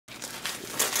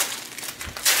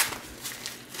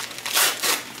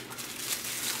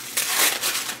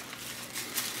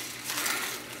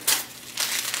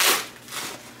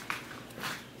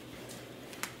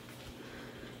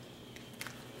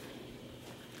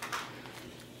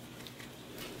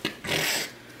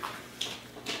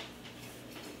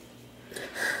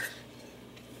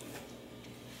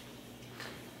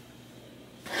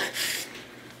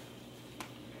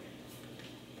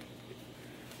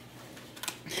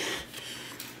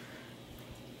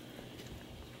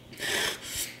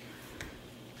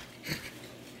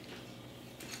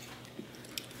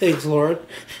Thanks, Lauren.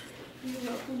 You're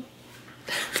welcome.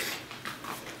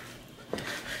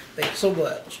 Thanks so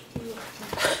much. You're welcome.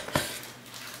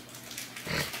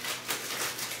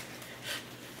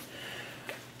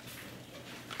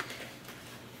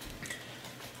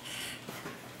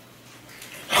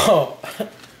 Oh.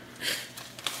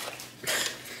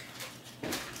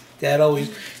 Dad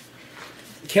always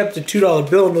kept a $2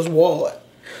 bill in his wallet.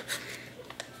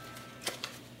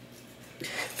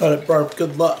 Thought it brought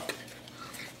good luck.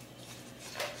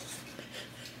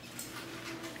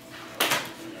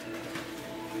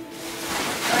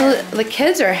 Well, the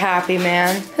kids are happy,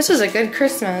 man. This was a good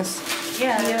Christmas.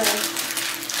 Yeah.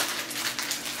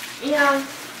 You know,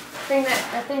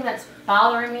 the thing that's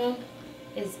bothering me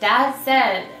is Dad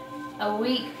said a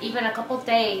week, even a couple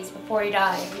days before he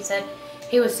died, he said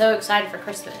he was so excited for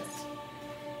Christmas.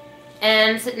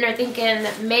 And I'm sitting there thinking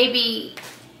that maybe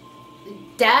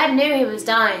Dad knew he was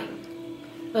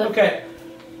dying. But Okay,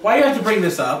 why do you have to bring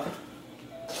this up?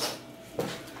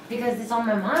 because it's on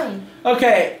my mind.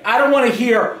 Okay, I don't want to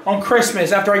hear on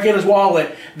Christmas after I get his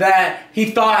wallet that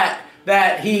he thought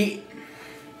that he...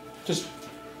 Just...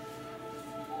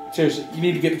 Seriously, you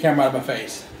need to get the camera out of my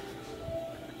face.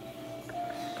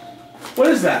 What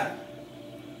is that?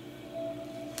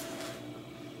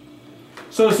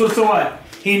 So what?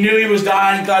 He knew he was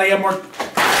dying, thought he had more...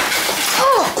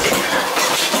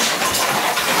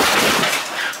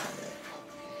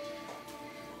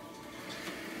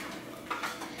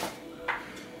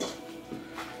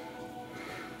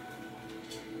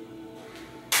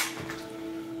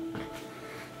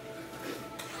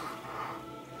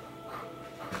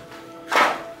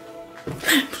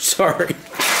 Sorry.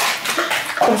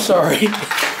 I'm sorry.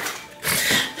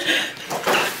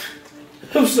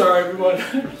 I'm sorry, everyone.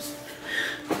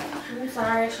 I'm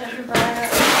sorry, I shouldn't have brought it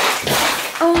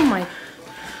up. Oh my.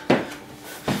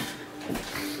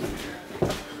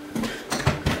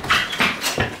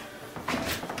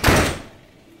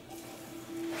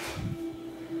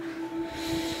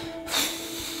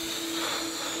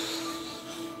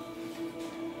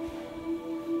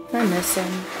 I miss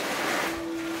him.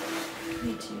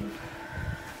 Me too.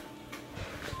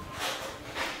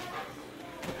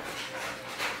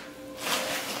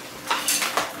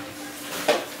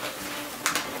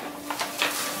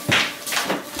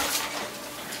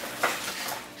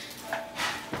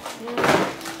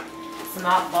 Some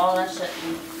hot ball, that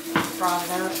shouldn't brought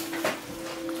it up.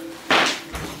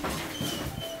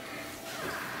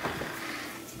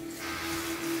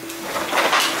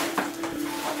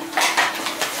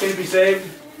 Can it be saved?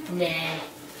 Nah.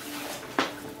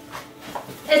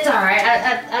 It's alright.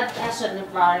 I shouldn't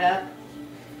have brought it up.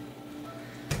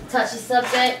 Touchy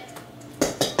subject.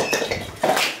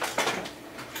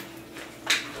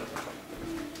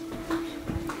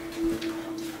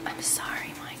 I'm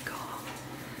sorry, Michael.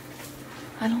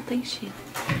 I don't think she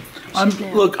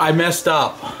Look, I messed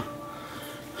up.